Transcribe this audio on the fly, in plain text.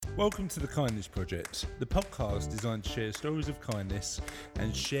Welcome to the Kindness Project, the podcast designed to share stories of kindness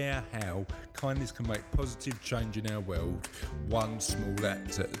and share how kindness can make positive change in our world, one small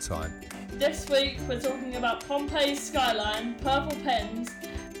act at a time. This week we're talking about Pompeii skyline, purple pens,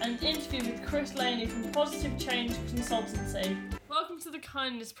 and an interview with Chris Laney from Positive Change Consultancy. Welcome to the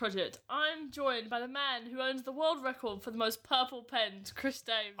Kindness Project. I'm joined by the man who owns the world record for the most purple pens, Chris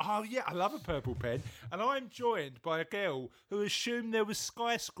Dames. Oh yeah, I love a purple pen. And I'm joined by a girl who assumed there were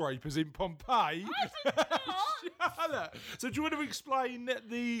skyscrapers in Pompeii. Shut up. So do you want to explain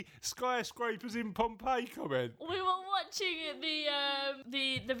the skyscrapers in Pompeii comment? We were watching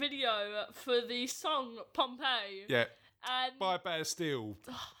the video for the song Pompeii. Yeah. And by Bastille,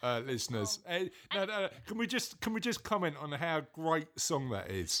 listeners. No. Can we just comment on how great song that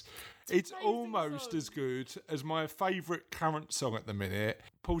is? It's almost as good as my favourite current song at the minute,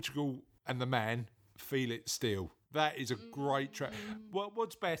 Portugal and the Man, Feel It Still. That is a great track.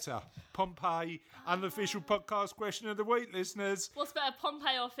 What's better? Pompeii, unofficial podcast question of the week, listeners. What's better,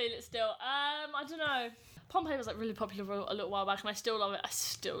 Pompeii or Feel It Still? I don't know. Pompeii was really popular for a little while back, and I still love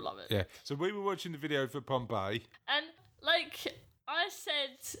it. Yeah. So we were watching the video for Pompeii, and I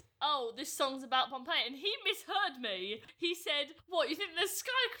said, oh, this song's about Pompeii, and he misheard me. He said, what, you think there's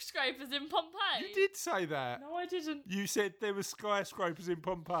skyscrapers in Pompeii? You did say that. No, I didn't. You said there were skyscrapers in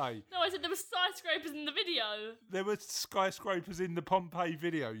Pompeii. No, I said there were skyscrapers in the video. There were skyscrapers in the Pompeii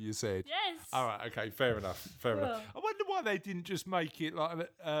video, you said? Yes. All right, okay, fair enough. I wonder why they didn't just make it like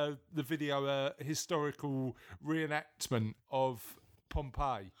the video a historical reenactment of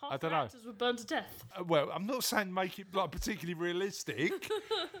Pompeii. Half I don't the know. actors were burned to death. Well, I'm not saying make it particularly realistic.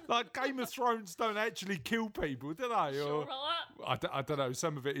 Like Game of Thrones don't actually kill people, do they? Sure, I don't know.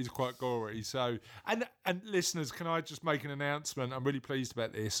 Some of it is quite gory. So, and listeners, can I just make an announcement? I'm really pleased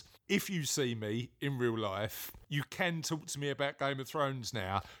about this. If you see me in real life, you can talk to me about Game of Thrones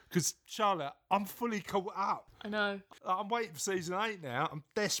now, because Charlotte, I'm fully caught up. I know. I'm waiting for season 8 now. I'm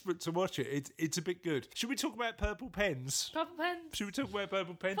desperate to watch it. It's a bit good. Should we talk about purple pens? Purple pens. Should we talk about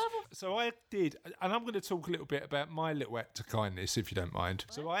purple pens? Purple. So I did, and I'm going to talk a little bit about my little act of kindness, if you don't mind.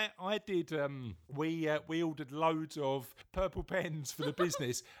 So I did. We ordered loads of purple pens for the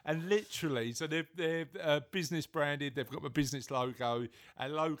business, and literally, so they're business branded. They've got my business logo. Our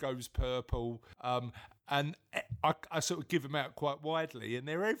logo's purple. And I sort of give them out quite widely, and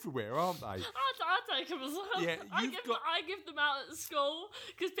they're everywhere, aren't they? I take them as well. Yeah, I give them out at school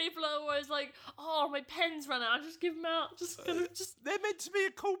because people are always like, "Oh, my pens run out." I just give them out. Just. They're meant to be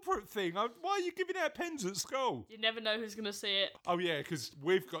a corporate thing. Why are you giving out pens at school? You never know who's going to see it. Oh yeah, because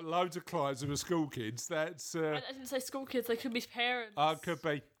we've got loads of clients who are school kids. That's. I didn't say school kids. They could be parents.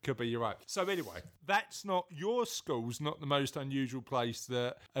 Could be, you're right. So anyway, that's not, your school's not the most unusual place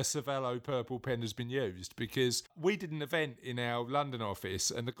that a Cervelo purple pen has been used, because we did an event in our London office,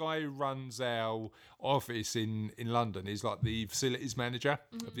 and the guy who runs our office in London is like the facilities manager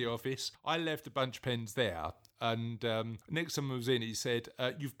of the office. I left a bunch of pens there. And next time I was in, he said,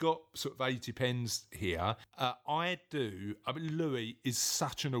 you've got sort of 80 pens here. I mean, Louis is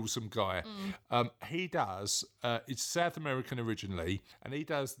such an awesome guy. He does, it's South American originally, and he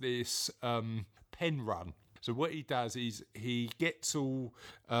does this pen run. So what he does is he gets all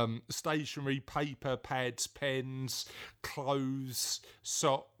stationery, paper, pads, pens, clothes,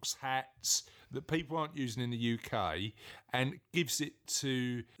 socks, hats that people aren't using in the UK, and gives it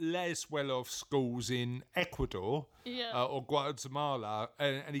to less well-off schools in Ecuador or Guatemala,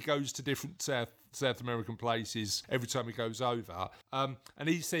 and he goes to different South American places every time he goes over. And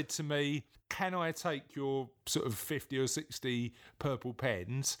he said to me, can I take your sort of 50 or 60 purple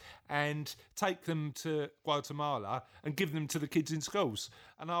pens and take them to Guatemala and give them to the kids in schools?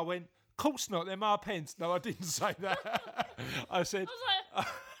 And I went, of course not, they're my pens. No, I didn't say that. I said...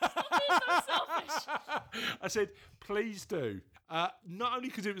 Stop being so selfish. I said, please do. Not only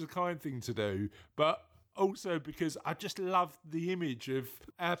because it was a kind thing to do, but also because I just loved the image of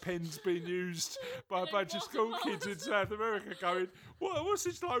our pens being used by a bunch of school kids in South America going, what's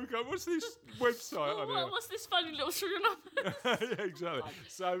this logo? What's this website on here? What's this funny little sugar number? Yeah, exactly.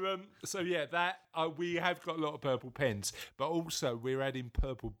 So yeah, that we have got a lot of purple pens, but also we're adding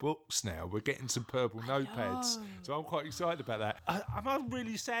purple books now. We're getting some purple notepads, so I'm quite excited about that. Am I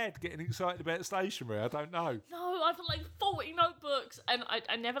really sad getting excited about stationery? I don't know. No, I've got like 40 notebooks, and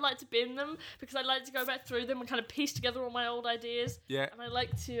I never like to bin them because I like to go back through them and kind of piece together all my old ideas. Yeah. And I like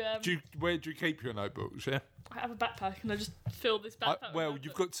to... where do you keep your notebooks, yeah? I have a backpack and I just fill this backpack with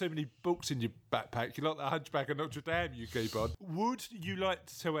you've got so many books in your backpack. You're like the Hunchback of Notre Dame you keep on. Would you like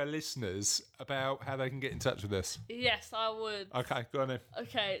to tell our listeners about how they can get in touch with us? Yes, I would. Okay, go on then.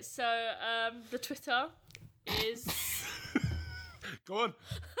 Okay, so the Twitter is... Go on.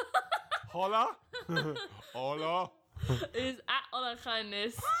 Holla. Holla. Is at Hola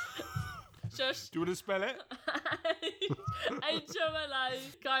Kindness. Shush. Do you want to spell it? HOLA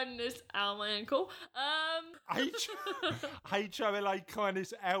kindness, ow my ankle. HOLA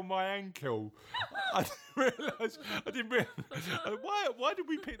kindness, ow my ankle. I didn't realise. Why did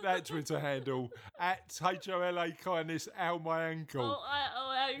we pick that Twitter handle? At HOLA kindness, ow my ankle.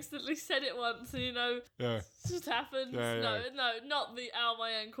 I accidentally said it once, and Yeah. it just happens. Yeah. No, not the ow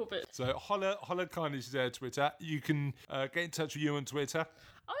my ankle bit. So Holla kindness is our Twitter. You can get in touch with you on Twitter.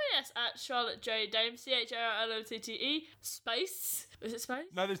 Oh yes, at Charlotte J Dame, CHARLOTTE, space. Is it space?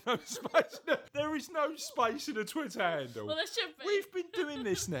 No, there's no space. No, there is no space in a Twitter handle. Well, there should be. We've been doing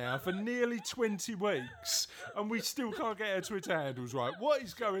this now for nearly 20 weeks, and we still can't get our Twitter handles right. What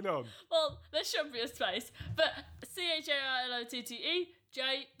is going on? Well, there should be a space, but CHARLOTTE,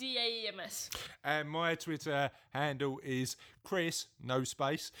 JDAEMS. And my Twitter handle is Chris, no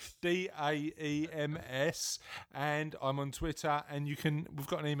space, DAEMS, and I'm on Twitter, and we've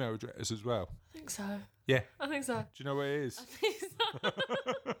got an email address as well. I think so. Yeah. I think so. Do you know where it is? I think so.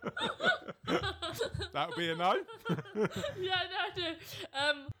 That would be a no? Yeah, no, I do.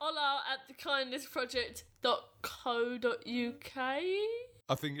 Hola at thekindnesproject.co.uk.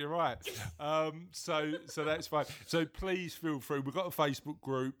 I think you're right. So that's fine. So please feel free. We've got a Facebook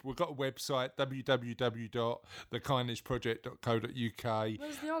group. We've got a website, www.thekindnesproject.co.uk.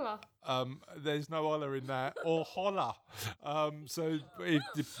 Where's the hola? There's no holla in that, or holla. So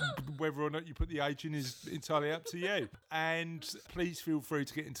whether or not you put the H in is entirely up to you. And please feel free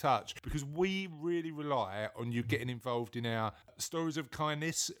to get in touch, because we really rely on you getting involved in our stories of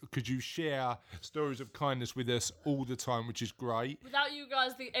kindness, because you share stories of kindness with us all the time, which is great. Without you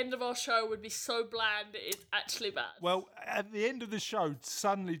guys, the end of our show would be so bland, it's actually bad. Well, at the end of the show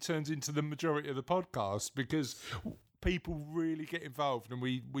suddenly turns into the majority of the podcast, because people really get involved, and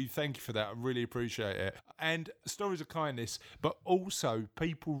we thank you for that. I really appreciate it. And stories of kindness, but also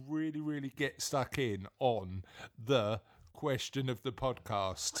people really get stuck in on the question of the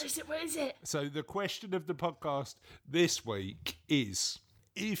podcast. What is it? So the question of the podcast this week is,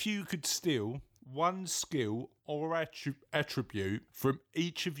 if you could steal one skill or attribute from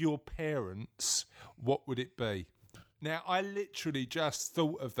each of your parents, what would it be? Now, I literally just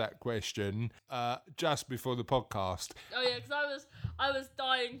thought of that question just before the podcast. Oh yeah, because I was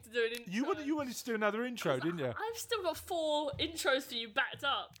dying to do an intro. You wanted to do another intro, didn't you? I've still got 4 intros for you backed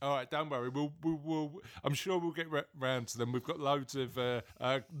up. All right, don't worry. We'll I'm sure we'll get round to them. We've got loads of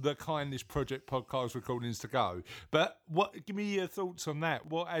the Kindness Project podcast recordings to go. But give me your thoughts on that.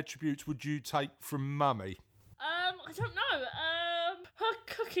 What attributes would you take from Mummy? I don't know. Her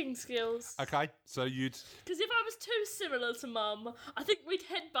cooking skills. Okay, so you'd... Because if I was too similar to Mum, I think we'd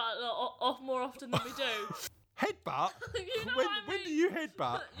headbutt off more often than we do. Headbutt? You know what I mean? When do you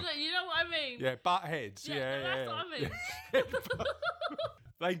headbutt? You know what I mean? Yeah, butt heads. Yeah, that's what I mean. Yeah.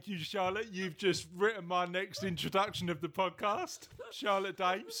 Thank you, Charlotte. You've just written my next introduction of the podcast. Charlotte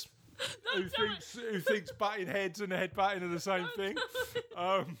Dames. Who thinks butting heads and headbutting are the same thing.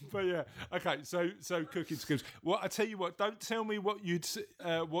 But yeah, okay, so cooking skills. Well, I tell you what, don't tell me what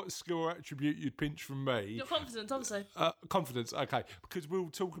skill or attribute you'd pinch from me. Your confidence, obviously. Confidence, okay, because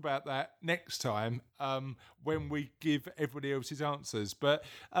we'll talk about that next time when we give everybody else's answers. But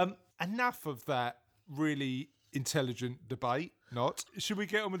enough of that really intelligent debate. Should we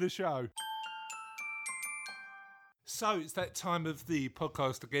get on with the show? So it's that time of the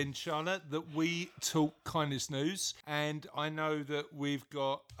podcast again, Charlotte, that we talk kindness news, and I know that we've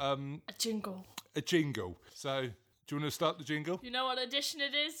got a jingle. A jingle. So do you want to start the jingle? You know what edition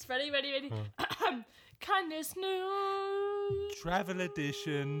it is? Ready? Kindness news. Travel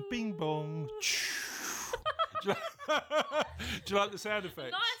edition. Bing bong. Do you like the sound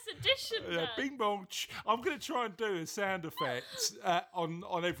effects? Nice addition. Yeah, bing bong. I'm going to try and do a sound effect on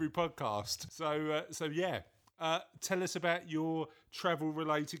every podcast. So yeah. Tell us about your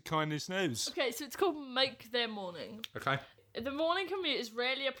travel-related kindness news. Okay, so it's called Make Their Morning. Okay. The morning commute is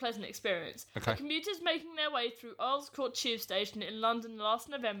rarely a pleasant experience. Okay. The commuters making their way through Earl's Court Tube Station in London last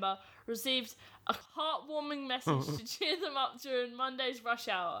November received a heartwarming message to cheer them up during Monday's rush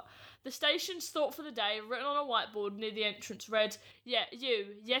hour. The station's thought for the day, written on a whiteboard near the entrance, read, "Yeah,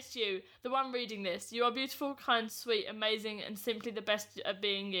 you, yes you, the one reading this. You are beautiful, kind, sweet, amazing, and simply the best at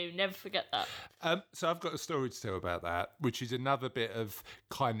being you. Never forget that." So I've got a story to tell about that, which is another bit of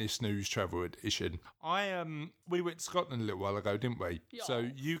kindness news travel edition. We went to Scotland a little while ago, didn't we? Yeah. So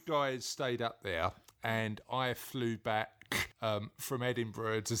you guys stayed up there, and I flew back from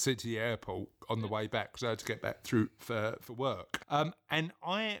Edinburgh to City Airport on the way back, because I had to get back through for work. And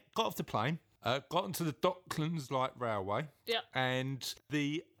I got off the plane, got onto the Docklands Light Railway, Yeah. and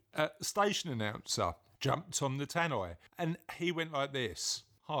the station announcer jumped on the tannoy, and he went like this: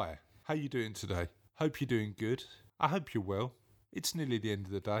 "Hi, how you doing today? Hope you're doing good. I hope you're well. It's nearly the end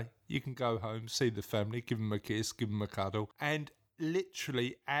of the day. You can go home, see the family, give them a kiss, give them a cuddle." And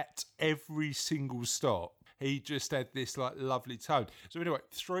literally at every single stop, he just had this like lovely tone. So anyway,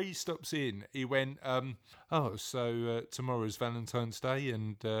 3 stops in, he went, tomorrow's Valentine's Day,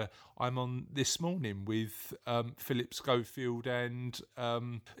 and I'm on this morning with Philip Schofield and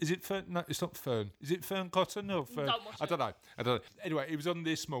is it Fern? No, it's not Fern. Is it Fern Cotton or Fern? I don't know. Anyway, he was on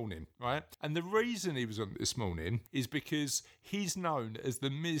this morning, right? And the reason he was on this morning is because he's known as the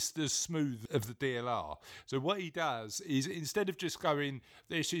Mr. Smooth of the DLR. So what he does is, instead of just going,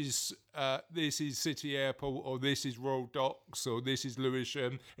 this is City Airport, or this is Royal Docks, or this is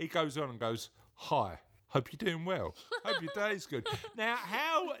Lewisham, he goes on and goes, "Hi, hope you're doing well. Hope your day's good." Now,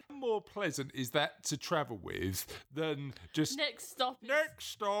 how more pleasant is that to travel with than just Next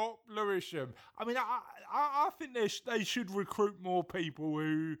stop, Lewisham? I mean, I think they should recruit more people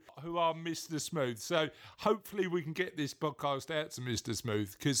who are Mr. Smooth. So hopefully we can get this podcast out to Mr.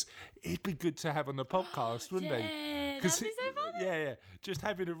 Smooth, because he'd be good to have on the podcast, wouldn't he? Yeah, that'd be so fun. Yeah, just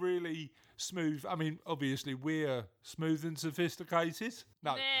having a really smooth. I mean, obviously we're smooth and sophisticated.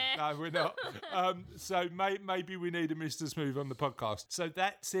 No, we're not. So maybe we need a Mr. Smooth on the podcast. So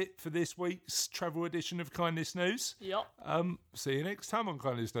that's it for this week's travel edition of Kindness News. Yep. See you next time on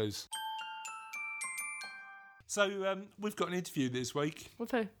Kindness News. So we've got an interview this week.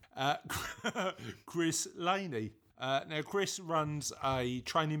 With who? Chris Laney. Now, Chris runs a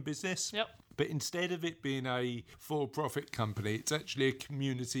training business. Yep. But instead of it being a for-profit company, it's actually a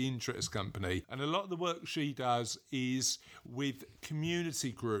community interest company. And a lot of the work she does is with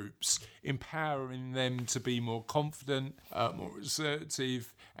community groups, empowering them to be more confident, more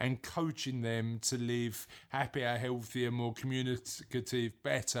assertive, and coaching them to live happier, healthier, more communicative,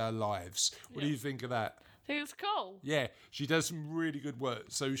 better lives. What do you think of that? I think it's cool. Yeah, she does some really good work.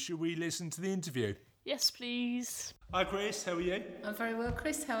 So should we listen to the interview? Yes, please. Hi Chris, how are you? I'm very well,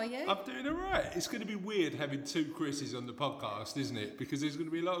 Chris. How are you? I'm doing all right. It's going to be weird having 2 Chris's on the podcast, isn't it? Because there's going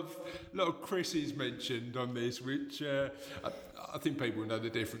to be a lot of Chris's mentioned on this, which I think people know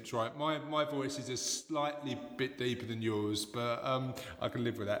the difference, right? My voice is a slightly bit deeper than yours, but I can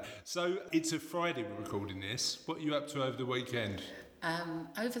live with that. So it's a Friday we're recording this. What are you up to over the weekend?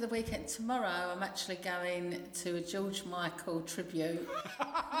 Over the weekend, tomorrow, I'm actually going to a George Michael tribute.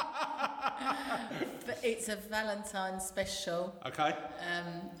 But it's a Valentine's special. Okay.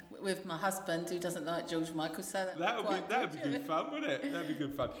 With my husband, who doesn't like George Michael, so that'd be good fun, wouldn't it? That'd be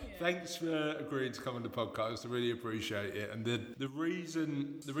good fun. Yeah. Thanks for agreeing to come on the podcast. I really appreciate it. And the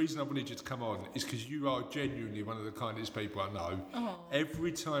reason I wanted you to come on is because you are genuinely one of the kindest people I know. Oh.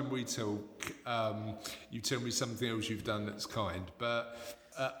 Every time we talk, you tell me something else you've done that's kind, but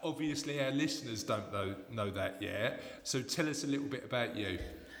obviously our listeners don't know that yet. So tell us a little bit about you.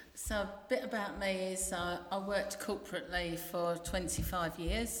 So a bit about me is I worked corporately for 25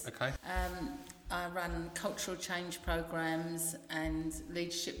 years. Okay. I run cultural change programs and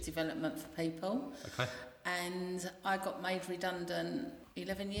leadership development for people. Okay. And I got made redundant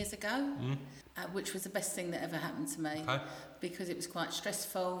 11 years ago, which was the best thing that ever happened to me. Okay. Because it was quite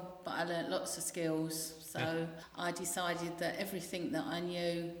stressful, but I learnt lots of skills. So I decided that everything that I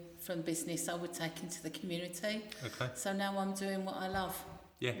knew from business I would take into the community. Okay. So now I'm doing what I love.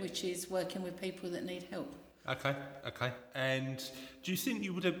 Yeah. Which is working with people that need help. Okay. And do you think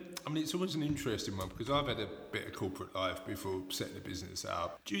you would have... I mean, it's always an interesting one because I've had a bit of corporate life before setting the business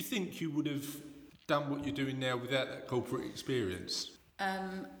up. Do you think you would have done what you're doing now without that corporate experience?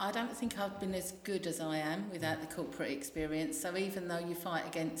 I don't think I've been as good as I am without the corporate experience. So even though you fight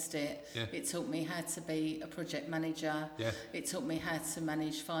against it, it taught me how to be a project manager. Yeah. It taught me how to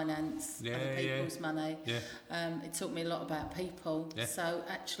manage finance, other people's money. Yeah. It taught me a lot about people. Yeah. So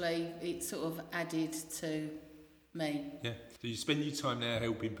actually, it sort of added to me. Yeah. So you spend your time now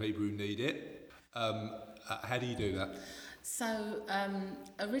helping people who need it. How do you do that? So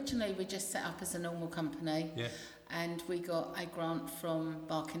originally we just set up as a normal company. Yeah. And we got a grant from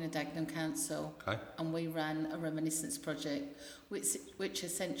Barking and Dagenham Council. Okay. And we ran a reminiscence project, which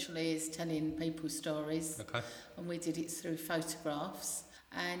essentially is telling people stories. Okay. And we did it through photographs.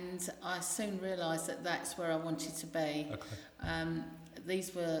 And I soon realised that that's where I wanted to be. Okay.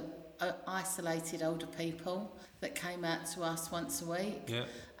 These were isolated older people that came out to us once a week. Yeah.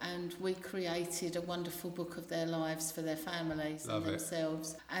 And we created a wonderful book of their lives for their families and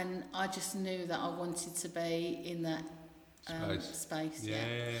themselves. And I just knew that I wanted to be in that space.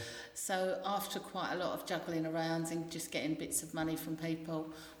 So after quite a lot of juggling around and just getting bits of money from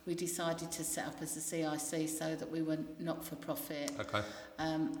people, we decided to set up as a CIC so that we were not for profit. Okay.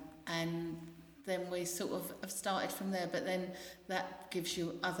 And then we sort of have started from there, but then that gives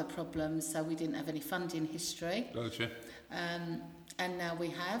you other problems. So we didn't have any funding history. Gotcha. And now we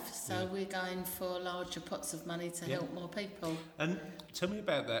have, so we're going for larger pots of money to help more people. And tell me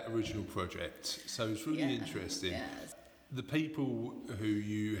about that original project. So it's really interesting. Yeah. The people who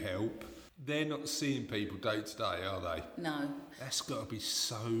you help, they're not seeing people day to day, are they? No. That's got to be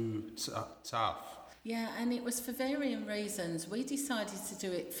so tough. Yeah, and it was for varying reasons. We decided to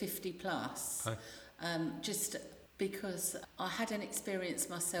do it 50 plus, just because I had an experience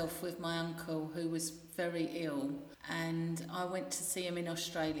myself with my uncle who was very ill, and I went to see him in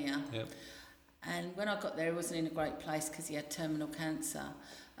Australia. Yep. And when I got there, he wasn't in a great place because he had terminal cancer.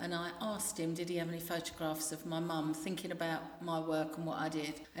 And I asked him, did he have any photographs of my mum, thinking about my work and what I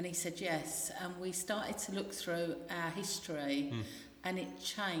did? And he said yes. And we started to look through our history, and it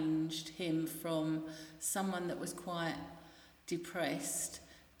changed him from someone that was quite depressed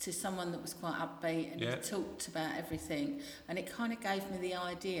to someone that was quite upbeat, and he talked about everything. And it kind of gave me the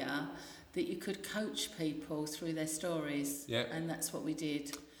idea that you could coach people through their stories, and that's what we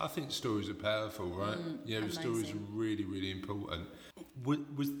did. I think stories are powerful, right? Stories are really, really important.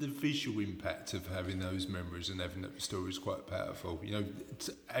 Was the visual impact of having those memories and having those stories quite powerful?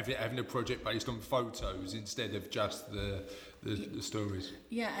 Having a project based on photos instead of just the stories.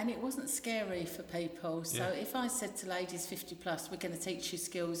 Yeah, and it wasn't scary for people. So if I said to ladies 50 plus, we're going to teach you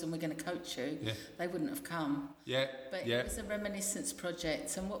skills and we're going to coach you, they wouldn't have come. But it was a reminiscence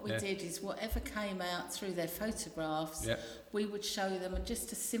project, and what we did is whatever came out through their photographs, we would show them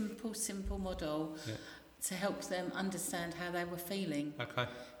just a simple model to help them understand how they were feeling. Okay.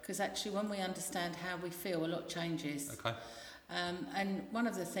 Because actually when we understand how we feel, a lot changes. Okay. And one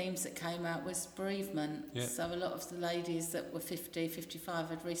of the themes that came out was bereavement. So a lot of the ladies that were 50, 55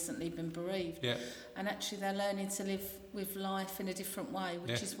 had recently been bereaved. And actually they're learning to live with life in a different way,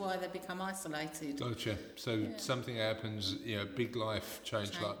 which is why they become isolated. Gotcha. So something happens, big life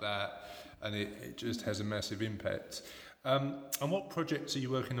change like that, and it just has a massive impact. And what projects are you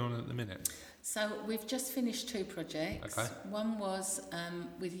working on at the minute? So we've just finished 2 projects. Okay. One was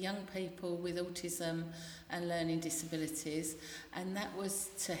with young people with autism and learning disabilities, and that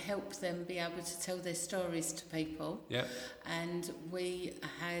was to help them be able to tell their stories to people. And we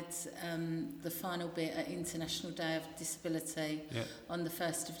had the final bit at International Day of Disability on the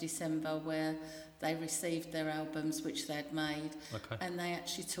 1st of December, where they received their albums which they'd made, and they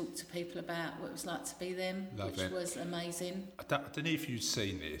actually talked to people about what it was like to be them, which was amazing. I don't know if you've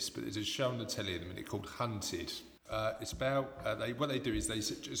seen this, but there's a show on the telly at the minute called Hunted. It's about, what they do is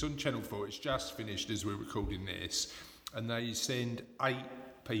it's on Channel 4, it's just finished as we're recording this, and they send 8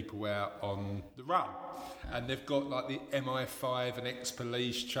 people out on the run. And they've got like the MI5 and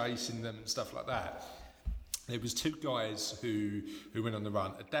ex-police chasing them and stuff like that. There was 2 guys who went on the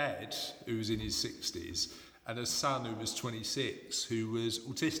run, a dad who was in his 60s and a son who was 26 who was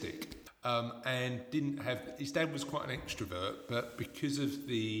autistic, and didn't have, his dad was quite an extrovert, but because of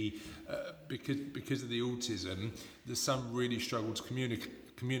the autism, the son really struggled to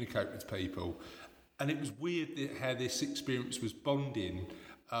communicate with people. And it was weird how this experience was bonding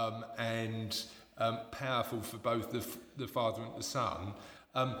and powerful for both the father and the son.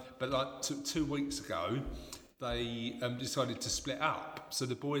 But like 2 weeks ago, they decided to split up. So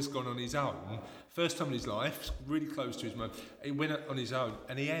the boy's gone on his own. First time in his life, really close to his mum. He went on his own,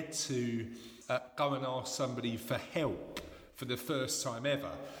 and he had to go and ask somebody for help for the first time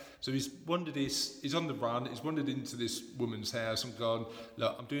ever. So he's on the run, he's wandered into this woman's house and gone,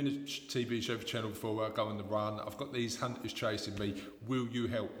 look, I'm doing a TV show for Channel 4 where I go on the run, I've got these hunters chasing me, will you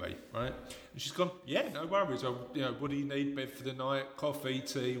help me, right? And she's gone, yeah, no worries, what do you need, bed for the night, coffee,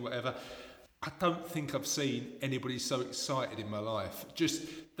 tea, whatever. I don't think I've seen anybody so excited in my life. Just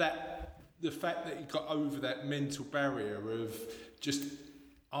the fact that he got over that mental barrier of just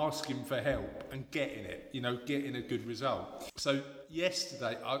asking for help and getting it, getting a good result. So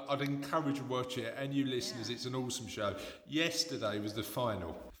yesterday, I'd encourage you to watch it, and you listeners, it's an awesome show. Yesterday was the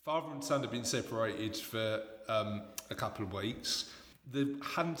final. Father and son have been separated for a couple of weeks. The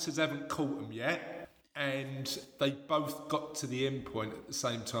hunters haven't caught them yet, and they both got to the end point at the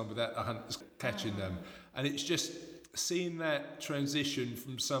same time without the hunters catching them. And it's just seeing that transition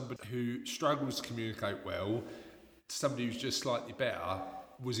from somebody who struggles to communicate well to somebody who's just slightly better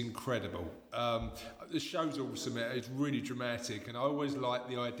was incredible. The show's awesome, it's really dramatic, and I always like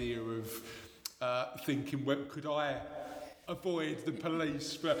the idea of thinking, well, could I avoid the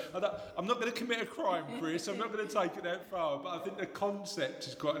police. But I'm not going to commit a crime, Chris. I'm not going to take it that far. But I think the concept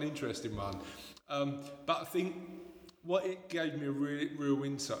is quite an interesting one. But I think what it gave me a real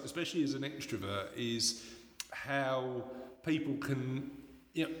insight, especially as an extrovert, is how people can,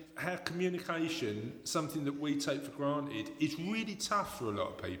 how communication, something that we take for granted, is really tough for a lot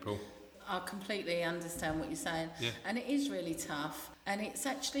of people. I completely understand what you're saying. Yeah. And it is really tough. And it's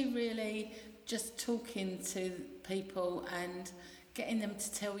actually really just talking to people and getting them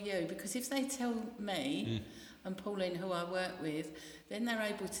to tell you. Because if they tell me and Pauline, who I work with, then they're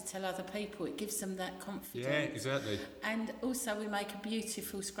able to tell other people. It gives them that confidence. Yeah, exactly. And also we make a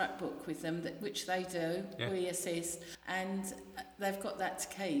beautiful scrapbook with them, which they do. Yeah. We assist. And they've got that to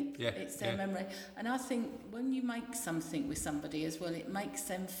keep. Yeah. It's their memory. And I think when you make something with somebody as well, it makes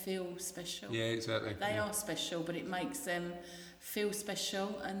them feel special. Yeah, exactly. They are special, but it makes them feel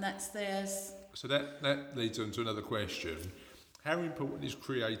special, and that's theirs. So that leads on to another question. How important is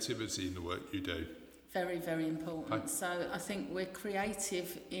creativity in the work you do? Very, very important. Okay. So I think we're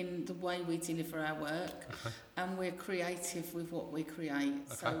creative in the way we deliver our work, and we're creative with what we create.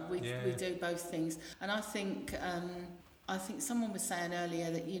 Okay. So we do both things. And I think someone was saying earlier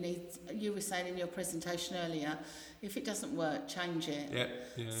that you were saying in your presentation earlier, if it doesn't work, change it.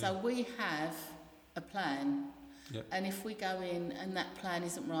 Yeah. So we have a plan. Yep. And if we go in and that plan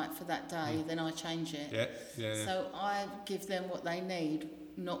isn't right for that day, then I change it. Yeah. So I give them what they need,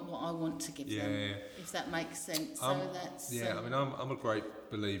 not what I want to give them. Yeah. If that makes sense. So that's. Yeah, I mean, I'm a great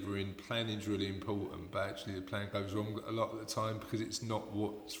believer in planning's really important, but actually the plan goes wrong a lot of the time because it's not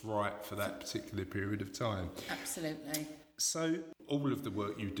what's right for that particular period of time. Absolutely. So all of the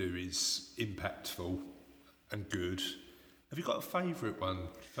work you do is impactful and good. Have you got a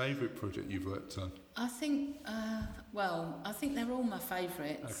favourite project you've worked on? I think, I think they're all my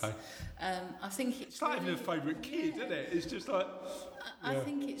favourites. Okay. I think it's not even a favourite kid, isn't it? It's just like... I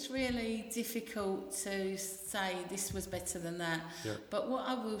think it's really difficult to say this was better than that. Yeah. But what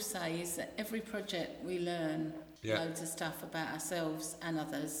I will say is that every project we learn loads of stuff about ourselves and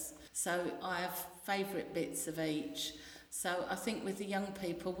others. So I have favourite bits of each. So I think with the young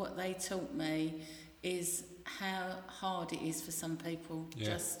people, what they taught me is how hard it is for some people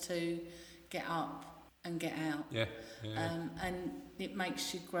just to get up and get out. And it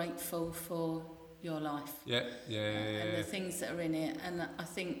makes you grateful for your life. And the things that are in it. And I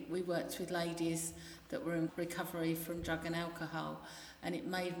think we worked with ladies that were in recovery from drug and alcohol, and it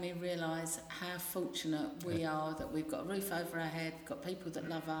made me realise how fortunate we are that we've got a roof over our head, got people that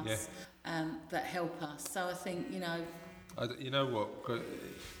love us, that help us. So I think, you know what?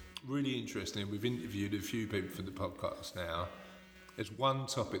 Really interesting. We've interviewed a few people for the podcast now. There's one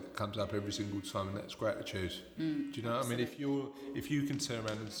topic that comes up every single time, and that's gratitude. Do you know what I mean? If you can turn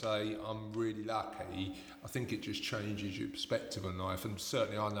around and say, I'm really lucky, I think it just changes your perspective on life. And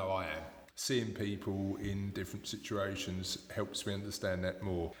certainly I know I am. Seeing people in different situations helps me understand that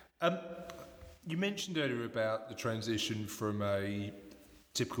more. You mentioned earlier about the transition from a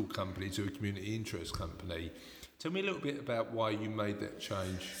typical company to a community interest company. Tell me a little bit about why you made that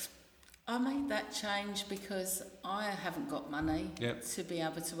change. I made that change because I haven't got money to be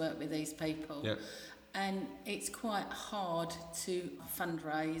able to work with these people. And it's quite hard to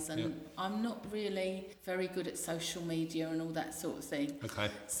fundraise, and I'm not really very good at social media and all that sort of thing. Okay.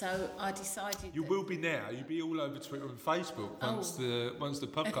 So I decided you will be now. You'll be all over Twitter and Facebook once the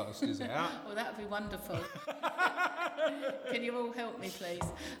podcast is out. Well, that would be wonderful. Can you all help me, please?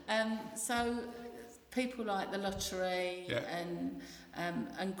 So people like the lottery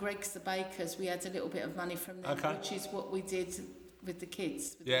and Greg's the Bakers, we had a little bit of money from them, which is what we did with the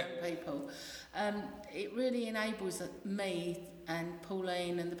kids, with the young people. It really enables me and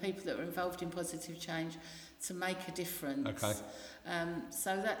Pauline and the people that are involved in Positive Change to make a difference. Okay.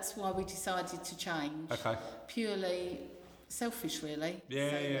 So that's why we decided to change. Okay. Purely selfish, really.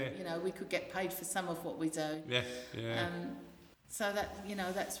 That, we could get paid for some of what we do. So that,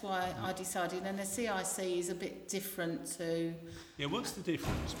 that's why I decided. And the CIC is a bit different to... Yeah, what's the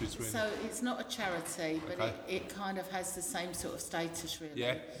difference between... So it's not a charity, but it kind of has the same sort of status,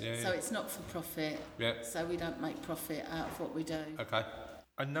 really. So it's not for profit. So we don't make profit out of what we do. Okay.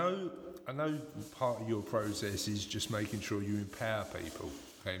 I know part of your process is just making sure you empower people,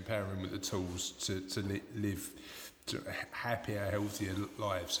 empowering them with the tools to live happier, healthier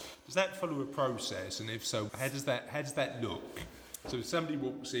lives. Does that follow a process? And if so, how does that look? So if somebody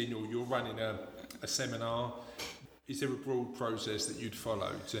walks in, or you're running a seminar, is there a broad process that you'd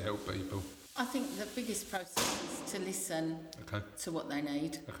follow to help people? I think the biggest process is to listen to what they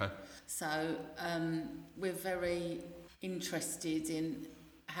need. Okay. So we're very interested in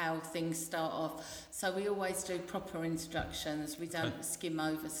how things start off. So we always do proper introductions. We don't skim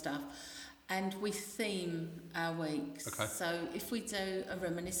over stuff. And we theme our weeks. Okay. So if we do a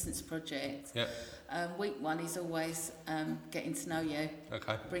reminiscence project, week one is always getting to know you.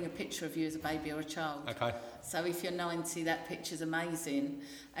 Okay. Bring a picture of you as a baby or a child. Okay. So if you're 90, that picture's amazing.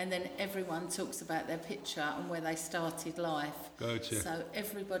 And then everyone talks about their picture and where they started life. Gotcha. So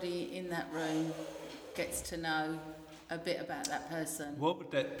everybody in that room gets to know a bit about that person. What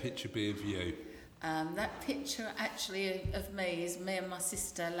would that picture be of you? That picture actually of me is me and my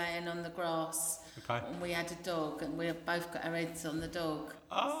sister laying on the grass. Okay. And we had a dog, and we've both got our heads on the dog.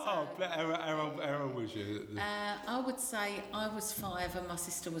 Oh, so, how old was you? I would say I was 5 and my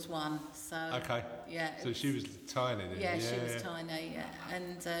sister was 1. So okay. Yeah. So she was tiny then? Yeah, she was tiny. Yeah,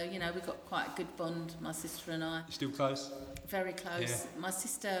 and we got quite a good bond, my sister and I. You still close? Very close. Yeah. My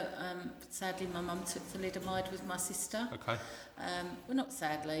sister, sadly, my mum took thalidomide with my sister. Okay. Well, not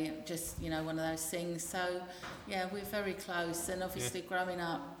sadly, just one of those things. So, yeah, we're very close, and obviously growing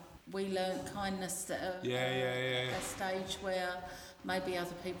up, we learnt kindness at a stage where maybe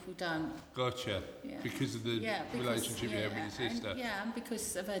other people don't. Gotcha. Yeah. Because of the relationship you have with your sister. And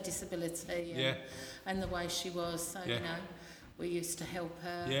because of her disability and the way she was. So, we used to help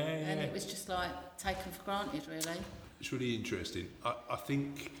her. And it was just like taken for granted, really. It's really interesting. I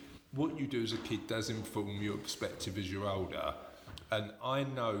think what you do as a kid does inform your perspective as you're older. And I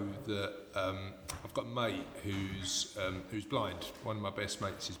know that I've got a mate who's blind. One of my best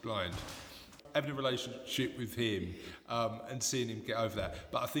mates is blind. Having a relationship with him and seeing him get over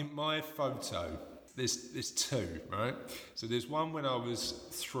that. But I think my photo, there's 2, right? So there's one when I was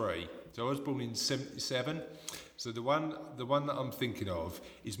 3. So I was born in 77. So the one that I'm thinking of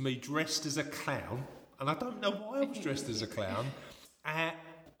is me dressed as a clown. And I don't know why I was dressed as a clown.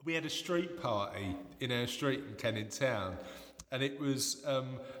 We had a street party in our street in Canning Town. And it was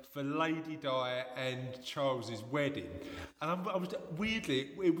for Lady Di and Charles's wedding. And I was weirdly,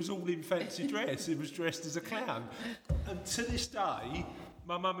 it was all in fancy dress. It was dressed as a clown. And to this day,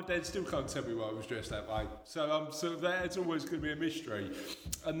 my mum and dad still can't tell me why I was dressed that way. So that's always going to be a mystery.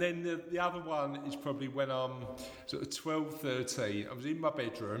 And then the other one is probably when I'm sort of 12, 13. I was in my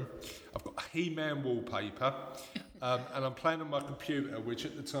bedroom. I've got He-Man wallpaper. And I'm playing on my computer, which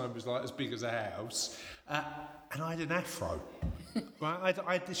at the time was like as big as a house. And I had an afro. Right?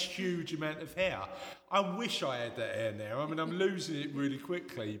 I had this huge amount of hair. I wish I had that hair now. I mean, I'm losing it really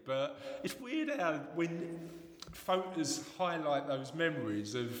quickly, but it's weird how when photos highlight those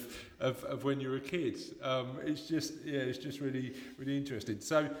memories of when you were a kid. It's just really, really interesting.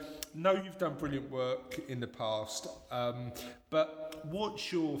 So, know you've done brilliant work in the past, but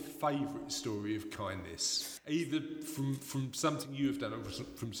what's your favourite story of kindness? Either from something you've done or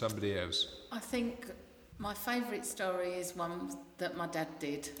from somebody else? I think my favourite story is one that my dad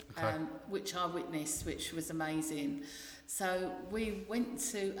did, which I witnessed, which was amazing. So we went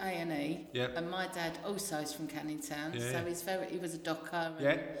to A&E, and my dad also is from Canning Town, so he was a docker.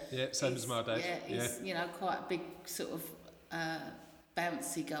 Same as my dad. He's quite a big sort of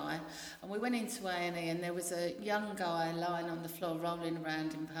bouncy guy. And we went into A&E, and there was a young guy lying on the floor rolling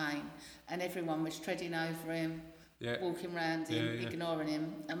around in pain, and everyone was treading over him. Walking around him, ignoring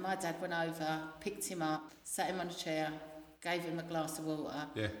him. And my dad went over, picked him up, sat him on a chair, gave him a glass of water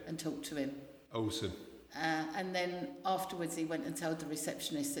and talked to him. Awesome. And then afterwards he went and told the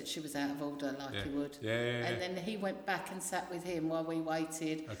receptionist that she was out of order he would. And then he went back and sat with him while we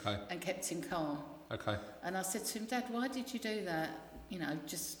waited and kept him calm. Okay. And I said to him, Dad, why did you do that?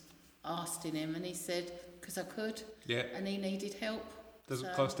 Just asking him. And he said, because I could. Yeah. And he needed help.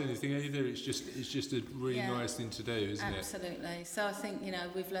 Doesn't cost anything either. It's just a really nice thing to do, isn't it? Absolutely. So I think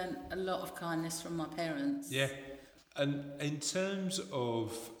we've learned a lot of kindness from my parents. Yeah, and in terms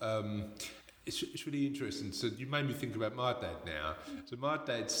of it's really interesting. So you made me think about my dad now. So my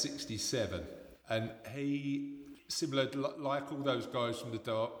dad's 67, and he similar like all those guys from the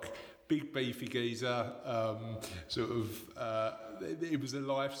dock. Big beefy geezer, it was a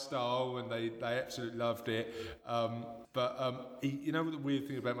lifestyle and they absolutely loved it. You know what the weird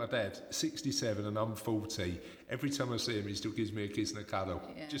thing about my dad? 67 and I'm 40. Every time I see him, he still gives me a kiss and a cuddle.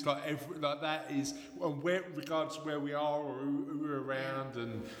 Yeah. Just like that is, regardless of where we are or who we're around,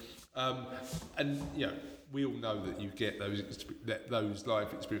 and we all know that you get those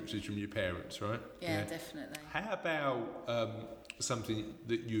life experiences from your parents, right? Yeah, definitely. How about something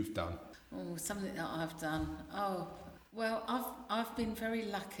that you've done? Oh, something that I've done. Oh, well, I've been very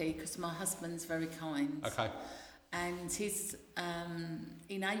lucky because my husband's very kind. Okay. And he's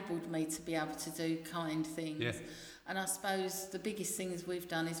enabled me to be able to do kind things. Yeah. And I suppose the biggest things we've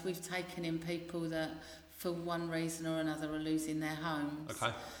done is we've taken in people that for one reason or another are losing their homes.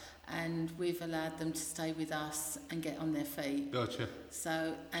 Okay. And we've allowed them to stay with us and get on their feet. Gotcha.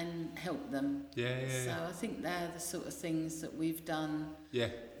 So, and help them. Yeah. So I think they're the sort of things that we've done. Yeah.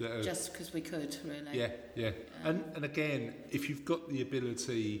 Just because we could, really. Yeah. And again, if you've got the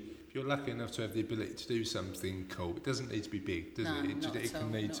ability, if you're lucky enough to have the ability to do something cool, it doesn't need to be big, does it? It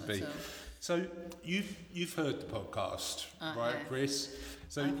can need to be. So you've heard the podcast, right, Chris?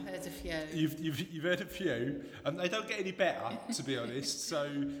 So I've heard a few. You've heard a few, and they don't get any better, to be honest. So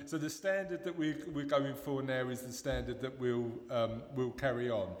the standard that we're going for now is the standard that we'll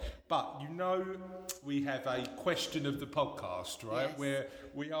carry on. But we have a question of the podcast, right? Yes. Where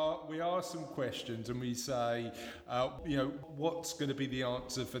we ask some questions and we say, what's going to be the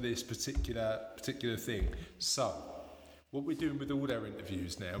answer for this particular thing. So what we're doing with all our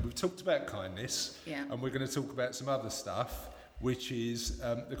interviews now, we've talked about kindness, and we're going to talk about some other stuff, which is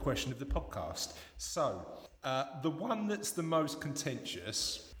the question of the podcast. So, the one that's the most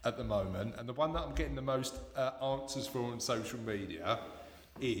contentious at the moment, and the one that I'm getting the most answers for on social media,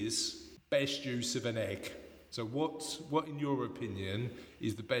 is best use of an egg. So what in your opinion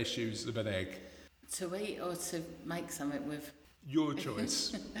is the best use of an egg? To eat or to make something with? Your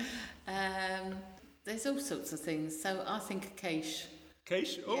choice. There's all sorts of things. So I think a quiche.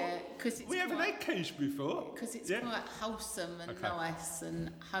 Quiche? Oh, yeah, because we haven't had quiche before. Because it's quite wholesome and nice and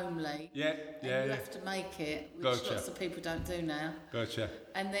homely. Yeah. You have to make it, which lots of people don't do now. Gotcha.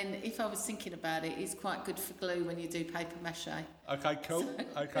 And then, if I was thinking about it, it's quite good for glue when you do paper mache. Okay, cool.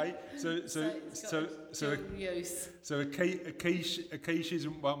 Okay, so use. So a quiche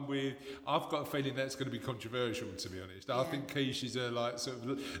isn't one with. I've got a feeling that's going to be controversial, to be honest. I think quiches are like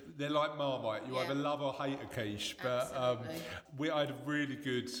they're like Marmite. You either love or hate a quiche. But I had a really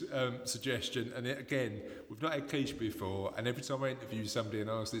good suggestion, and again, we've not had quiche before. And every time I interview somebody and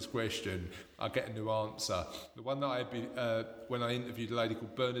ask this question, I get a new answer. The one that I had when I interviewed a lady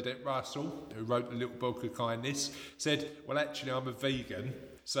called Bernadette Russell, who wrote the Little Book of Kindness, said, "Well, actually, I'm a vegan,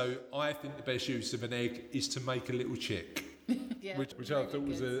 so I think the best use of an egg is to make a little chick," which I thought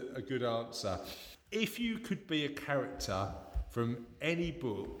was a good answer. If you could be a character from any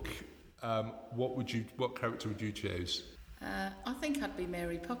book, what character would you choose? I think I'd be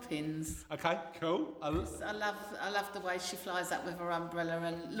Mary Poppins. Okay, cool. I love the way she flies up with her umbrella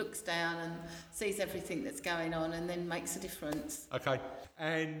and looks down and sees everything that's going on and then makes a difference. Okay.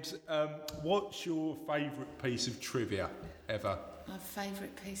 And what's your favourite piece of trivia ever? My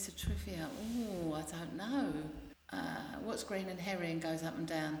favourite piece of trivia? Oh, I don't know. What's green and hairy and goes up and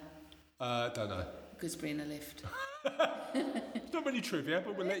down? Don't know. Gooseberry in a lift. It's not really trivia,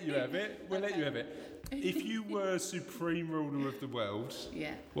 but we'll let you have it. Let you have it. If you were supreme ruler of the world,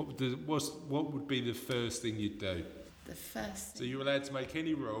 what would be the first thing you'd do? The first thing. So you're allowed to make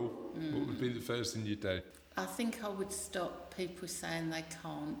any rule. What would be the first thing you'd do? I think I would stop people saying they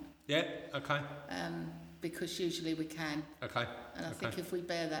can't. Yeah. Okay. Because usually we can. Okay. And I think if we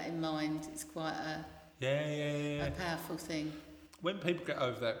bear that in mind, it's quite a powerful thing. When people get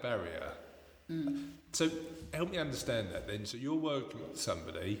over that barrier, so help me understand that then. So you're working with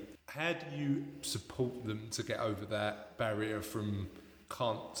somebody. How do you support them to get over that barrier from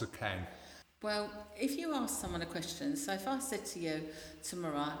can't to can? Well, if you ask someone a question, so if I said to you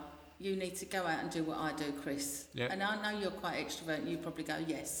tomorrow, you need to go out and do what I do, Chris. Yeah. And I know you're quite extrovert and you probably go,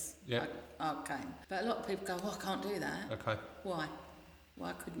 yes, I can. But a lot of people go, I can't do that. Okay. Why?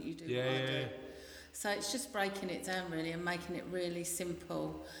 Why couldn't you do what I do? So it's just breaking it down really and making it really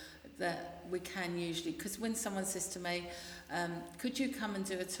simple that we can usually, because when someone says to me, could you come and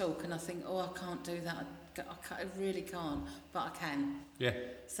do a talk? And I think, I can't do that. I really can't, but I can. Yeah.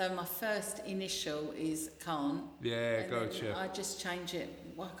 So my first initial is can't. Yeah, gotcha. I just change it.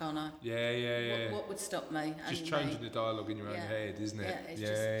 Why can't I? Yeah. What would stop me? Just changing the dialogue in your own head, isn't it? Yeah,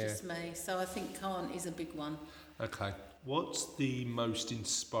 it's just me. So I think can't is a big one. Okay. What's the most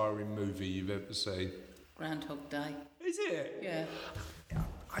inspiring movie you've ever seen? Groundhog Day. Is it? Yeah.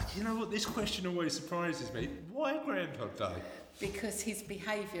 You know what? This question always surprises me. Why Groundhog Day? Because his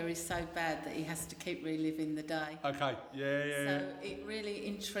behaviour is so bad that he has to keep reliving the day. Okay, So it really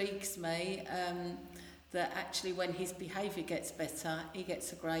intrigues me that actually when his behaviour gets better, he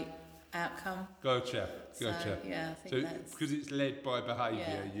gets a great outcome. Gotcha. So, I think that's... Because it's led by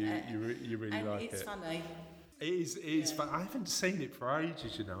behaviour, you really and like it. it's funny. It is fun. I haven't seen it for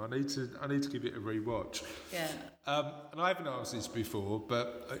ages, I need to give it a rewatch. Yeah. And I haven't asked this before,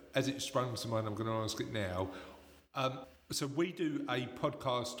 but as it sprung to mind, I'm going to ask it now. So we do a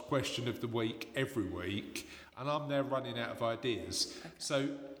podcast question of the week every week, and I'm now running out of ideas. Okay. So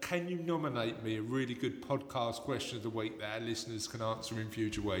can you nominate me a really good podcast question of the week that our listeners can answer in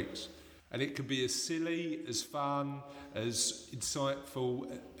future weeks? And it can be as silly, as fun, as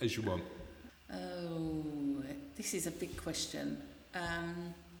insightful as you want. Oh, this is a big question.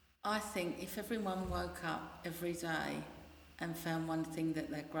 I think if everyone woke up every day and found one thing that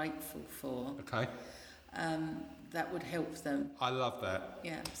they're grateful for, okay, that would help them. I love that.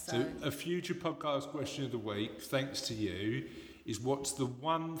 Yeah. So a future podcast question of the week, thanks to you, is what's the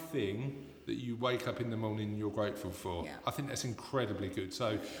one thing that you wake up in the morning and you're grateful for? Yeah. I think that's incredibly good.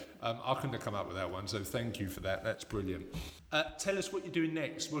 So I couldn't have come up with that one. So thank you for that. That's brilliant. Tell us what you're doing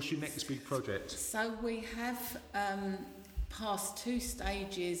next. What's your next big project? So we have passed 2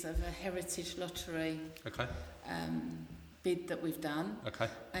 stages of a heritage lottery. Okay. Bid that we've done. Okay.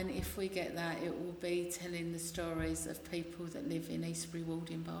 And if we get that, it will be telling the stories of people that live in Eastbury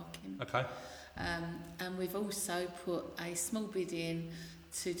Ward in Barking. Okay. And we've also put a small bid in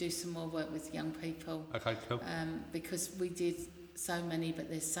to do some more work with young people. Okay, cool. Because we did so many, but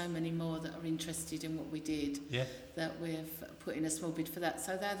there's so many more that are interested in what we did. Yeah. That we've put in a small bid for that.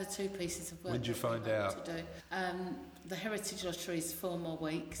 So they're the 2 pieces of work. When did you find out? To do. The Heritage Lottery is 4 more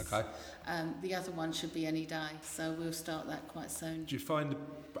weeks. Okay. The other one should be any day, so we'll start that quite soon. Do you find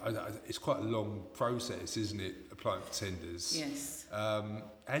it's quite a long process, isn't it, applying for tenders? Yes.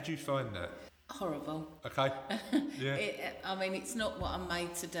 How do you find that? Horrible. Okay. Yeah. I mean, it's not what I'm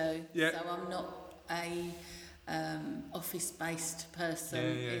made to do. Yeah. So I'm not a office-based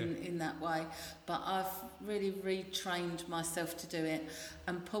person in that way, but I've really retrained myself to do it,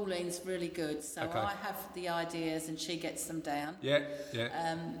 and Pauline's really good, so I have the ideas and she gets them down.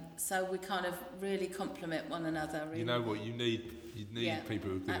 So we kind of really complement one another. You know what, you need people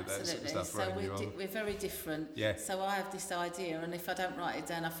who are good at that sort of stuff. So we're very different. So I have this idea, and if I don't write it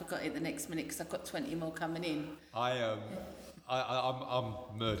down, I forgot it the next minute because I've got 20 more coming in. I'm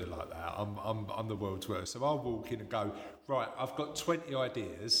murdered like that. I'm the world's worst. So I'll walk in and go, right, I've got 20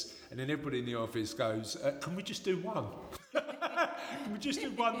 ideas, and then everybody in the office goes, can we just do one? Can we just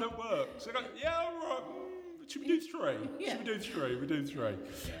do one that works? So I go, yeah, all right. Should we do 3? Yeah. Should we do 3? We do 3. Yeah.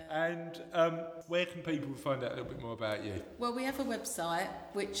 And where can people find out a little bit more about you? Well, we have a website,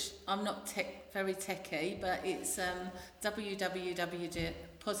 which I'm not very techy, but it's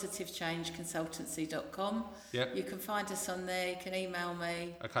www.positivechangeconsultancy.com. Yep. You can find us on there. You can email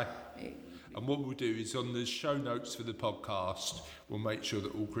me. Okay. And what we'll do is on the show notes for the podcast, we'll make sure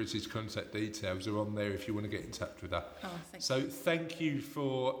that all Chris's contact details are on there if you want to get in touch with her. Oh, thank you. So thank you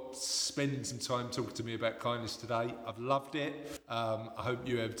for spending some time talking to me about kindness today. I've loved it. I hope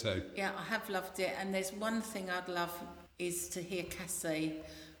you have too. Yeah, I have loved it. And there's one thing I'd love is to hear Cassie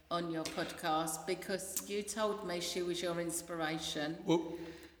on your podcast, because you told me she was your inspiration. Well,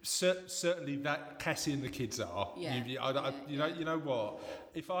 certainly that Cassie and the kids are. Yeah. You know what?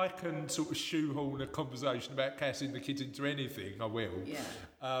 If I can sort of shoehorn a conversation about Cassie and the kids into anything, I will. Yeah.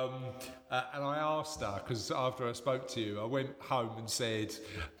 And I asked her, because after I spoke to you, I went home and said,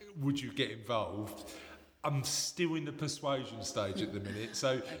 would you get involved? I'm still in the persuasion stage at the minute,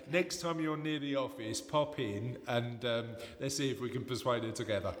 so next time you're near the office, pop in and let's see if we can persuade her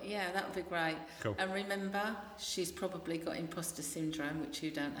together. Yeah, that would be great. Cool. And remember, she's probably got imposter syndrome, which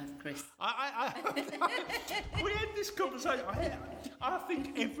you don't have, Chris. We had this conversation. I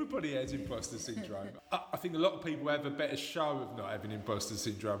think everybody has imposter syndrome. I think a lot of people have a better show of not having imposter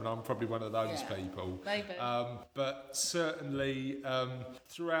syndrome, and I'm probably one of those people. Maybe. But certainly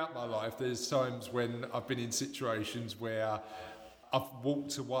throughout my life, there's times when I've been in situations where I've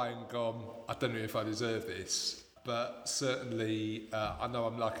walked away and gone, I don't know if I deserve this, but certainly I know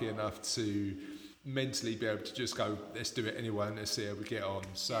I'm lucky enough to mentally be able to just go, let's do it anyway and let's see how we get on.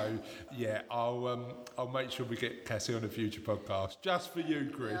 So yeah, I'll make sure we get Cassie on a future podcast just for you,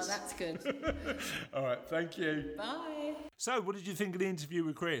 Chris. Oh, that's good. All right, thank you. Bye. So what did you think of the interview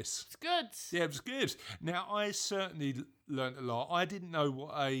with Chris? It's good. Yeah, it was good. Now, I certainly learnt a lot. I didn't know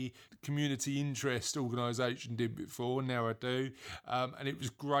what a community interest organisation did before, now I do. And it was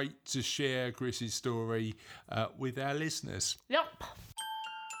great to share Chris's story with our listeners. Yep.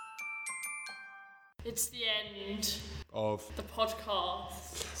 It's the end of the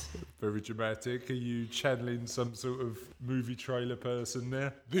podcast. Very dramatic. Are you channeling some sort of movie trailer person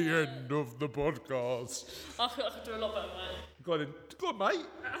there? The end of the podcast. I could do a lot better, mate. Go on, mate.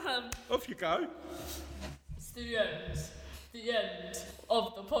 Off you go. It's the end. The end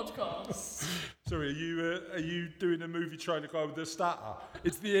of the podcast. Sorry, are you doing a movie trailer guy with a stutter?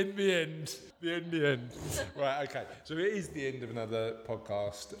 It's the end. The end. Right, okay. So it is the end of another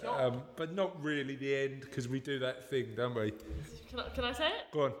podcast, but not really the end, because we do that thing, don't we? Can I say it?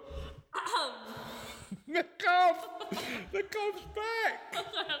 Go on. The cough! The cough's back!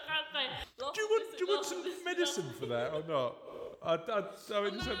 Do you want some medicine for that or not? I mean,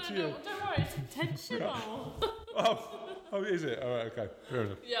 it's up to you. Don't worry, it's intentional. Oh, is it? All right, okay, fair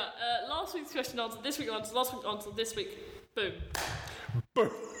enough. Yeah, last week's question answered, this week answered, last week answered, this week, boom.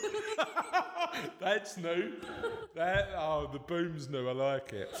 Boom. That's new. The boom's new. I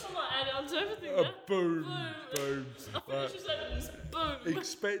like it. I might add it onto everything. Yeah? Boom. I finish your sentence. Boom.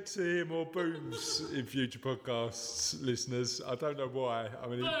 Expect to hear more booms in future podcasts, listeners. I don't know why. I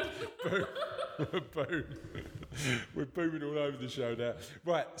mean, boom. Boom. We're booming all over the show now.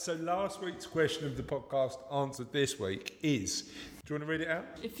 Right, so last week's question of the podcast answered this week is, do you want to read it out?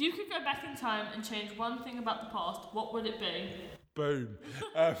 If you could go back in time and change one thing about the past, what would it be? Boom.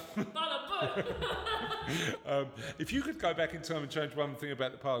 If you could go back in time and change one thing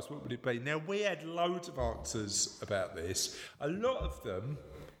about the past, what would it be? Now, we had loads of answers about this. A lot of them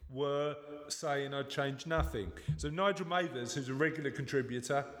were saying I'd change nothing. So Nigel Mathers, who's a regular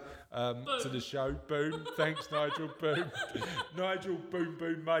contributor to the show, boom, thanks Nigel, boom. Nigel Boom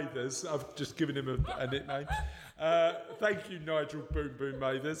Boom Mathers, I've just given him a nickname. Thank you, Nigel Boom Boom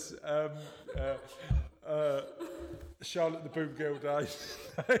Mathers. Charlotte the Boom Girl Days.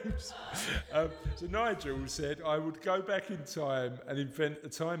 So Nigel said I would go back in time and invent a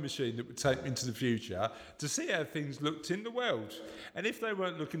time machine that would take me into the future to see how things looked in the world. And if they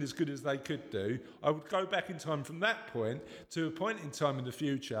weren't looking as good as they could do, I would go back in time from that point to a point in time in the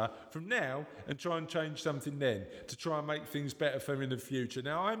future from now and try and change something then to try and make things better for me in the future.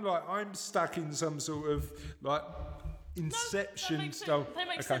 Now I'm stuck in some sort of like Inception style. That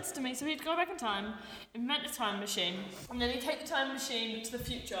makes sense to me. So he'd go back in time, invent a time machine, and then he'd take the time machine to the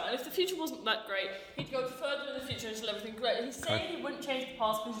future. And if the future wasn't that great, he'd go further in the future until everything great. He's saying he wouldn't change the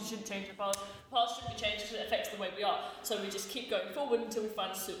past because he shouldn't change the past. The past shouldn't be changed because it affects the way we are. So we just keep going forward until we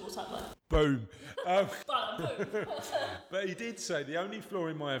find a suitable timeline. Boom. Boom. But he did say the only flaw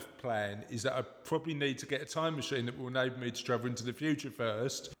in my plan is that I probably need to get a time machine that will enable me to travel into the future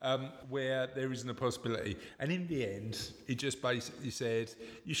first, where there isn't a possibility. And in the end, he just basically said,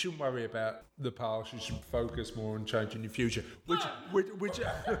 you shouldn't worry about the past, you should focus more on changing your future. Which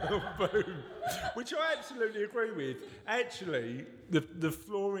I absolutely agree with. Actually, the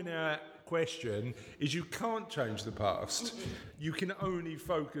flaw in our question is you can't change the past. You can only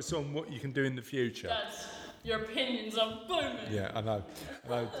focus on what you can do in the future. That's your opinions are booming. Yeah, I know.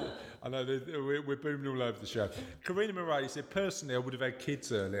 We're booming all over the show. Karina Murray said, personally, I would have had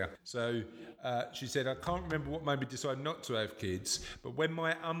kids earlier. So she said, I can't remember what made me decide not to have kids, but when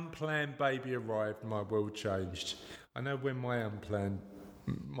my unplanned baby arrived, my world changed. I know when my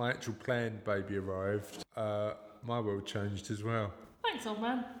actual planned baby arrived, my world changed as well. Thanks, old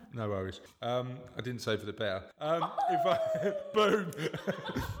man. No worries. I didn't say for the better. Boom.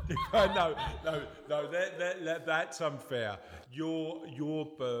 That's unfair. Your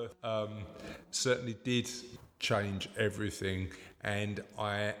birth certainly did change everything, and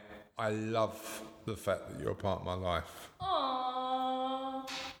I love the fact that you're a part of my life. Aww.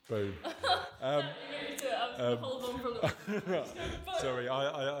 Boom. Hold on for a little. Sorry,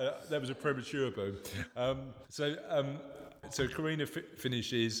 I that was a premature boom. So Karina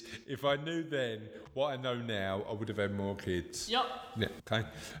finishes, if I knew then what I know now, I would have had more kids. Yep. Yeah, okay.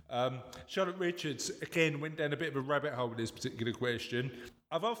 Charlotte Richards, again, went down a bit of a rabbit hole with this particular question.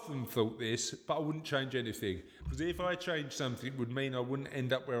 I've often thought this, but I wouldn't change anything. Because if I changed something, it would mean I wouldn't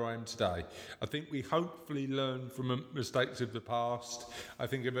end up where I am today. I think we hopefully learn from mistakes of the past. I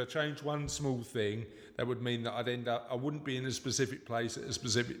think if I changed one small thing, that would mean that I wouldn't be in a specific place at a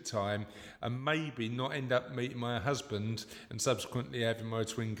specific time, and maybe not end up meeting my husband and subsequently having my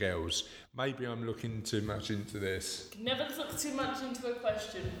twin girls. Maybe I'm looking too much into this. Never look too much into a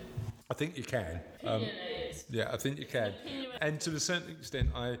question. I think you can. Opinionated. Yeah, I think you can. And to a certain extent,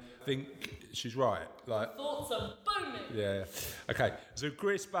 I think she's right. Like, thoughts are booming. Yeah. Okay. So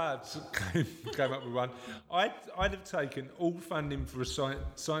Chris Buds came up with one. I'd have taken all funding for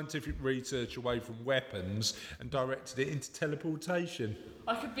scientific research away from weapons and directed it into teleportation.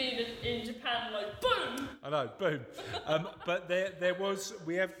 I could be in Japan like boom. I know, boom. But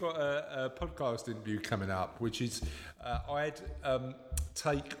we have got a podcast interview coming up, which is I'd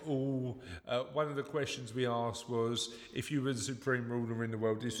take all. One of the questions we asked was, if you were the supreme ruler in the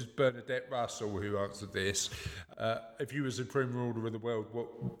world. This was Bernadette Russell who answered this. If you were supreme ruler of the world, what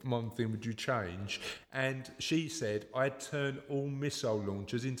one thing would you change? And she said, I'd turn all missile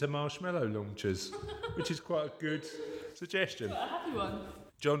launchers into marshmallow launchers, which is quite a good suggestion. Quite a happy one.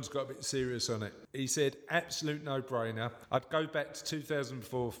 John's got a bit serious on it. He said, absolute no-brainer. I'd go back to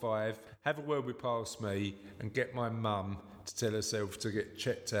 2004-5, have a word with past me, and get my mum to tell herself to get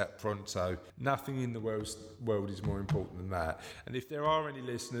checked out pronto. Nothing in the world is more important than that. And if there are any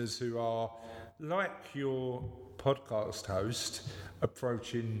listeners who are, like your podcast host,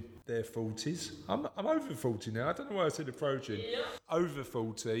 approaching their 40s, I'm over 40 now. I don't know why I said approaching. Yeah. Over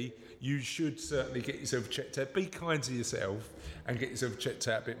 40, you should certainly get yourself checked out. Be kind to yourself and get yourself checked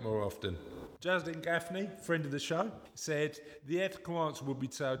out a bit more often. Justin Gaffney, friend of the show, said the ethical answer would be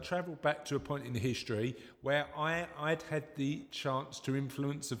to travel back to a point in history where I'd had the chance to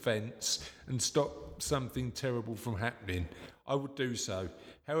influence events and stop something terrible from happening. I would do so.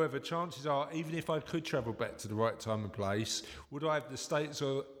 However, chances are, even if I could travel back to the right time and place, would I have the state's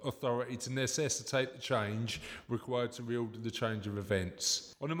authority to necessitate the change required to reorder the change of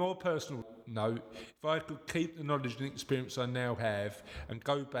events? On a more personal note, if I could keep the knowledge and experience I now have and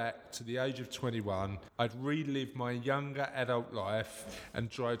go back to the age of 21, I'd relive my younger adult life and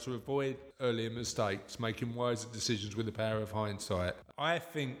try to avoid earlier mistakes, making wiser decisions with the power of hindsight. I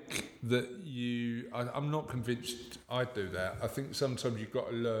think that I'm not convinced I'd do that. I think sometimes you've got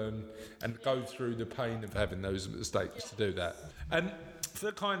to learn and go through the pain of having those mistakes to do that. And for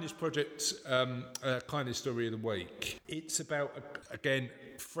the Kindness Project, Kindness Story of the Week, it's about, again,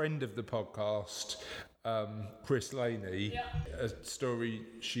 friend of the podcast, Chris Laney, a story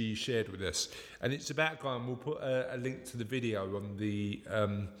she shared with us. And it's about a guy, and we'll put a link to the video on the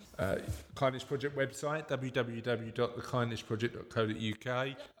Kindness Project website,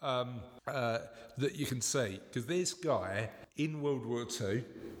 www.thekindnessproject.co.uk, that you can see. Because this guy, in World War II,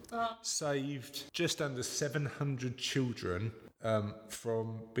 saved just under 700 children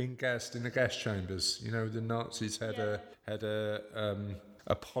from being gassed in the gas chambers. You know, the Nazis had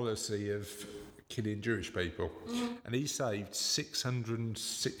a policy of killing Jewish people, and he saved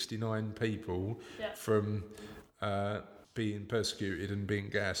 669 people from being persecuted and being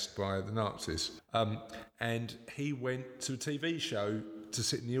gassed by the Nazis. And he went to a TV show to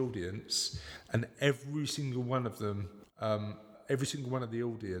sit in the audience, and every single one of them, every single one of the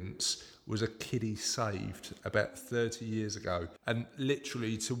audience was a kid he saved about 30 years ago. And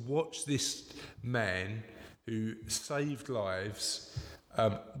literally to watch this man who saved lives,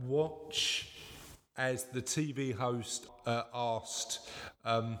 watch as the TV host asked,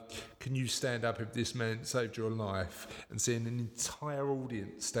 can you stand up if this man saved your life? And seeing an entire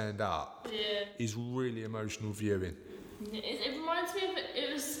audience stand up is really emotional viewing. It reminds me of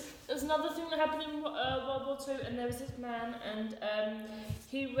it was another thing that happened in World War II, and there was this man, and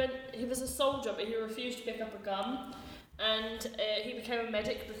he was a soldier, but he refused to pick up a gun, and he became a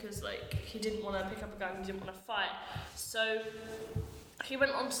medic because he didn't want to pick up a gun, he didn't want to fight. So he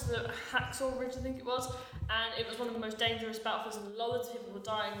went onto the Hacksaw Ridge, I think it was, and it was one of the most dangerous battlefields, and loads of people were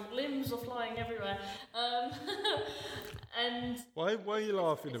dying, limbs were flying everywhere. And why are you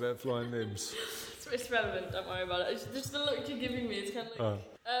laughing about flying limbs? It's relevant, don't worry about it. It's just the look you're giving me, it's kind of like...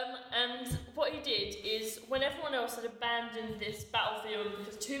 and what he did is, when everyone else had abandoned this battlefield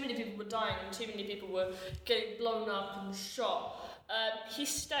because too many people were dying and too many people were getting blown up and shot, he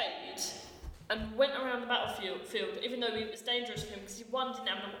stayed and went around the battlefield, even though it was dangerous for him, because one, didn't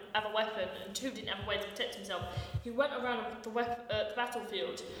have a weapon, and two, didn't have a way to protect himself. He went around the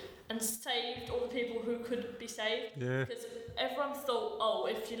battlefield and saved all the people who could be saved. Yeah. Because everyone thought,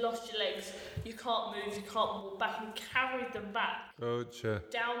 if you lost your legs, you can't move, you can't walk back, and carried them back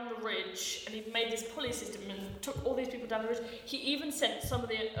down the ridge, and he made this pulley system and took all these people down the ridge. He even sent some of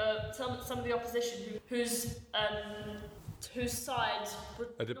the opposition whose sides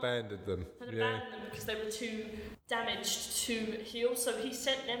had abandoned them. Because they were too damaged to heal. So he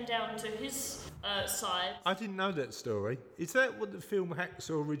sent them down to his side. I didn't know that story. Is that what the film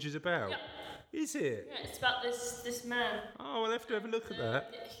Hacksaw Ridge is about? Yeah. Is it? Yeah, it's about this man. Oh, I'll have to have a look at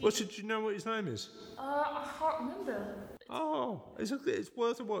that. Do you know what his name is? I can't remember. Oh, it's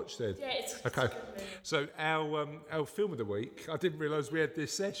worth a watch then. Yeah, it's okay. So our film of the week, I didn't realise we had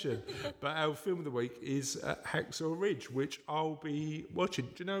this session, but our film of the week is Hacksaw Ridge, which I'll be watching.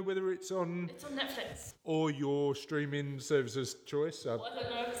 Do you know whether it's on? It's on Netflix. Or your streaming service's choice? Well, I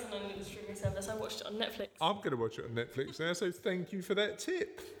don't know if it's on any streaming service. I watched it on Netflix. I'm going to watch it on Netflix now, so thank you for that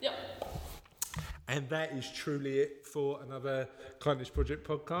tip. Yep. And that is truly it for another Kindness Project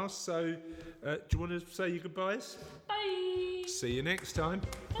podcast. So, do you want to say your goodbyes? Bye. See you next time.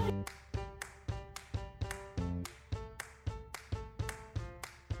 Bye.